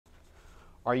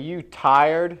Are you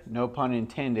tired, no pun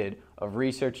intended, of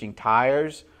researching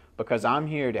tires? Because I'm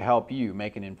here to help you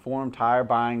make an informed tire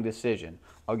buying decision.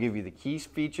 I'll give you the key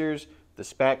features, the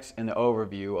specs, and the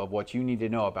overview of what you need to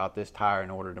know about this tire in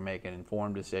order to make an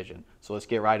informed decision. So let's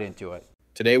get right into it.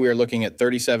 Today we are looking at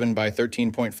 37 by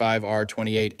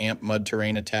 13.5R28 AMP Mud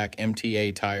Terrain Attack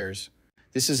MTA tires.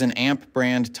 This is an AMP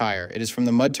brand tire. It is from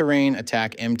the Mud Terrain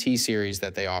Attack MT series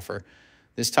that they offer.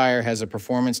 This tire has a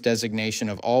performance designation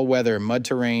of all-weather mud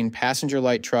terrain, passenger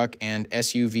light truck, and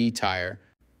SUV tire.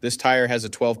 This tire has a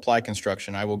 12-ply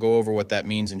construction. I will go over what that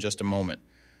means in just a moment.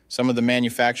 Some of the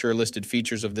manufacturer-listed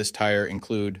features of this tire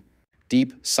include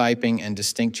deep siping and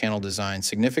distinct channel design,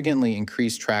 significantly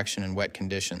increased traction in wet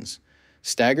conditions.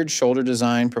 Staggered shoulder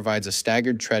design provides a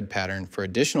staggered tread pattern for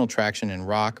additional traction in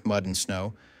rock, mud, and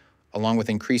snow, along with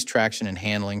increased traction and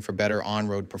handling for better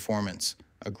on-road performance.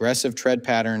 Aggressive tread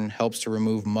pattern helps to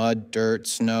remove mud, dirt,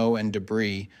 snow, and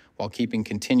debris while keeping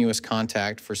continuous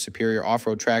contact for superior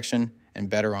off-road traction and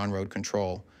better on-road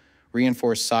control.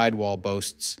 Reinforced sidewall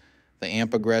boasts. The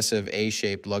AMP aggressive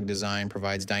A-shaped lug design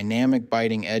provides dynamic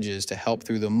biting edges to help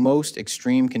through the most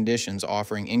extreme conditions,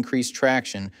 offering increased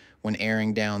traction when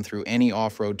airing down through any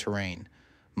off-road terrain.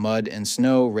 Mud and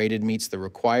snow rated meets the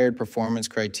required performance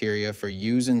criteria for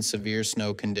use in severe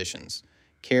snow conditions.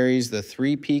 Carries the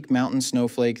 3-peak mountain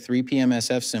snowflake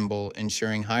 3PMSF symbol,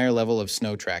 ensuring higher level of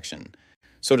snow traction.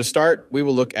 So to start, we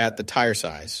will look at the tire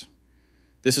size.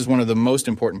 This is one of the most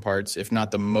important parts, if not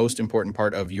the most important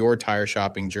part of your tire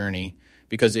shopping journey,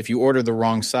 because if you order the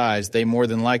wrong size, they more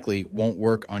than likely won't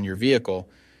work on your vehicle.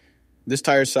 This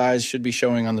tire size should be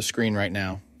showing on the screen right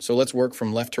now. So let's work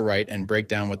from left to right and break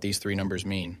down what these three numbers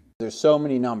mean. There's so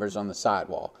many numbers on the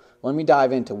sidewall. Let me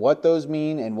dive into what those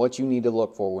mean and what you need to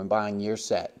look for when buying your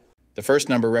set. The first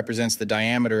number represents the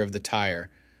diameter of the tire.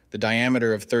 The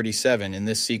diameter of 37 in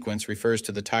this sequence refers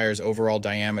to the tire's overall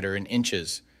diameter in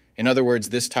inches. In other words,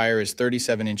 this tire is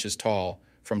 37 inches tall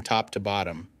from top to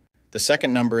bottom. The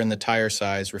second number in the tire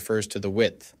size refers to the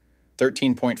width.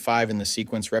 13.5 in the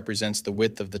sequence represents the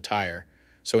width of the tire.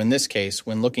 So in this case,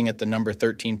 when looking at the number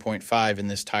 13.5 in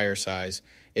this tire size,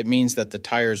 it means that the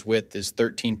tire's width is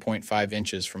 13.5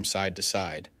 inches from side to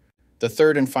side. The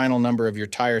third and final number of your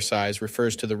tire size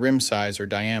refers to the rim size or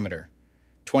diameter.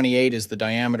 28 is the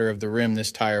diameter of the rim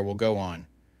this tire will go on.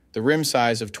 The rim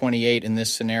size of 28 in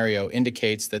this scenario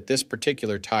indicates that this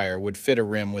particular tire would fit a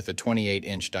rim with a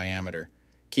 28-inch diameter.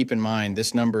 Keep in mind,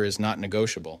 this number is not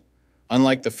negotiable.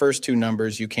 Unlike the first two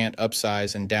numbers, you can't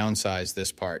upsize and downsize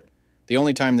this part. The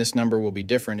only time this number will be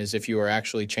different is if you are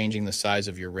actually changing the size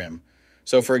of your rim.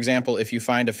 So for example, if you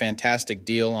find a fantastic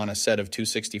deal on a set of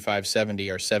 265/70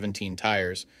 or 17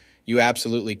 tires, you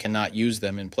absolutely cannot use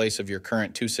them in place of your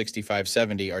current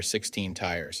 265/70 or 16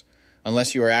 tires,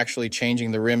 unless you are actually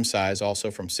changing the rim size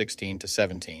also from 16 to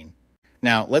 17.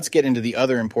 Now, let's get into the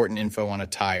other important info on a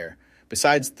tire.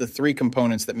 Besides the three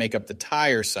components that make up the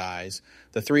tire size,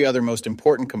 the three other most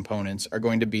important components are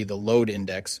going to be the load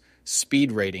index,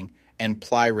 speed rating, and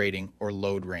ply rating or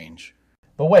load range.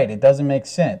 But wait, it doesn't make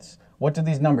sense. What do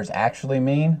these numbers actually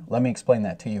mean? Let me explain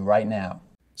that to you right now.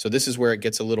 So this is where it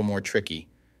gets a little more tricky.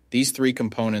 These three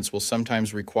components will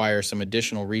sometimes require some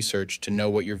additional research to know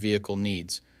what your vehicle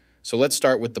needs. So let's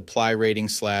start with the ply rating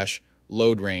 /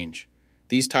 load range.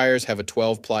 These tires have a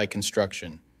 12-ply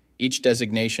construction. Each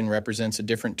designation represents a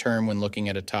different term when looking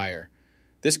at a tire.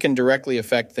 This can directly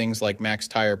affect things like max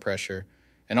tire pressure,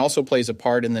 and also plays a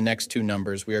part in the next two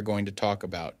numbers we are going to talk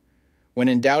about. When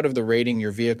in doubt of the rating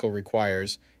your vehicle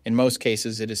requires, in most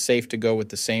cases it is safe to go with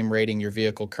the same rating your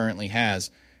vehicle currently has,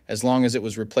 as long as it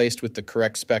was replaced with the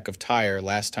correct spec of tire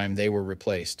last time they were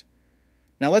replaced.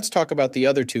 Now let's talk about the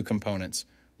other two components,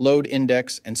 load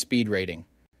index and speed rating.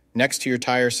 Next to your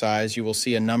tire size, you will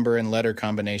see a number and letter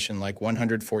combination like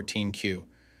 114Q.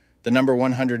 The number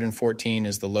 114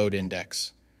 is the load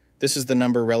index. This is the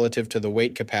number relative to the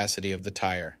weight capacity of the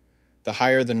tire. The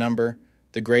higher the number,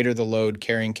 the greater the load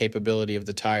carrying capability of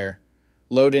the tire.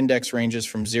 Load index ranges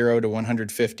from 0 to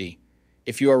 150.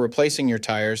 If you are replacing your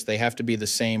tires, they have to be the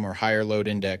same or higher load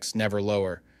index, never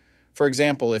lower. For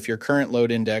example, if your current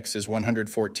load index is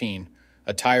 114,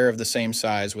 a tire of the same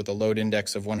size with a load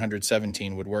index of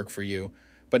 117 would work for you,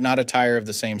 but not a tire of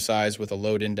the same size with a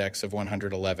load index of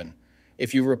 111.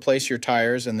 If you replace your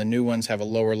tires and the new ones have a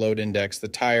lower load index, the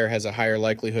tire has a higher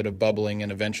likelihood of bubbling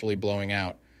and eventually blowing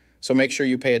out. So make sure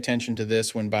you pay attention to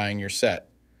this when buying your set.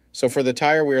 So for the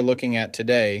tire we are looking at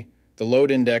today, the load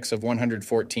index of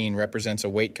 114 represents a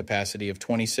weight capacity of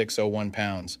 2601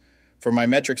 pounds. For my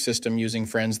metric system using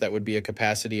friends, that would be a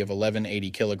capacity of 1180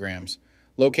 kilograms.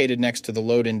 Located next to the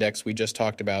load index we just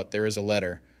talked about, there is a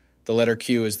letter. The letter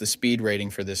Q is the speed rating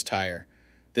for this tire.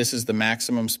 This is the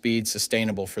maximum speed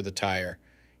sustainable for the tire.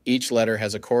 Each letter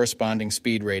has a corresponding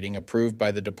speed rating approved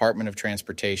by the Department of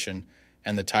Transportation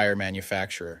and the tire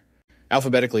manufacturer.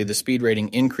 Alphabetically, the speed rating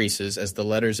increases as the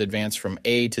letters advance from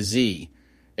A to Z,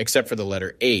 except for the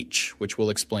letter H, which we'll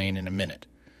explain in a minute.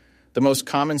 The most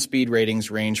common speed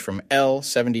ratings range from L,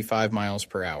 75 miles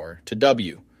per hour, to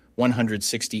W,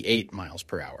 168 miles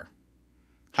per hour.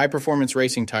 High-performance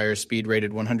racing tires speed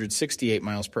rated 168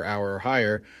 miles per hour or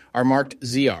higher are marked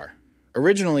ZR.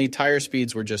 Originally, tire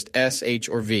speeds were just S, H,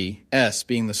 or V, S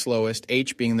being the slowest,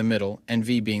 H being the middle, and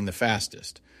V being the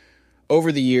fastest.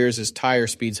 Over the years, as tire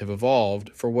speeds have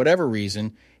evolved, for whatever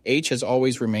reason, H has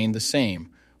always remained the same,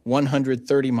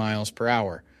 130 miles per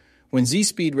hour. When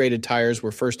Z-speed rated tires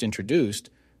were first introduced,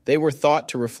 they were thought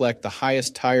to reflect the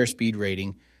highest tire speed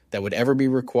rating that would ever be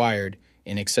required,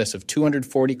 in excess of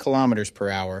 240 kilometers per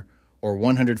hour or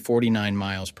 149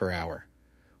 miles per hour.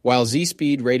 While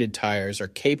Z-speed rated tires are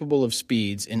capable of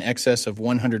speeds in excess of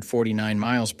 149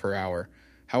 miles per hour,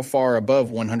 how far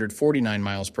above 149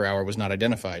 miles per hour was not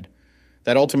identified.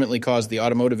 That ultimately caused the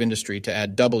automotive industry to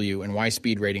add W and Y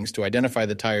speed ratings to identify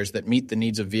the tires that meet the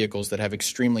needs of vehicles that have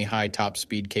extremely high top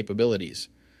speed capabilities.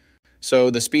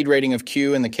 So the speed rating of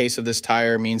Q in the case of this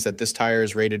tire means that this tire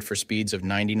is rated for speeds of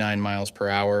 99 miles per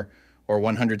hour or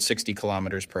 160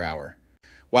 kilometers per hour.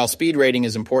 While speed rating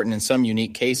is important in some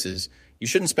unique cases, you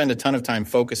shouldn't spend a ton of time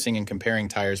focusing and comparing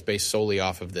tires based solely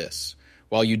off of this.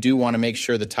 While you do want to make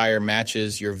sure the tire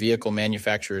matches your vehicle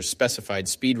manufacturer's specified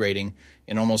speed rating,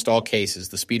 in almost all cases,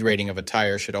 the speed rating of a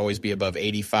tire should always be above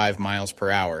 85 miles per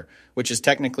hour, which is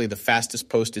technically the fastest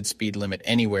posted speed limit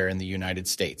anywhere in the United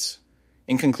States.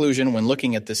 In conclusion, when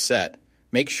looking at this set,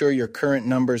 make sure your current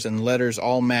numbers and letters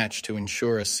all match to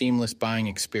ensure a seamless buying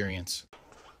experience.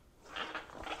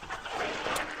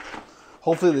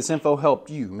 Hopefully this info helped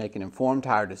you make an informed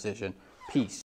tire decision. Peace.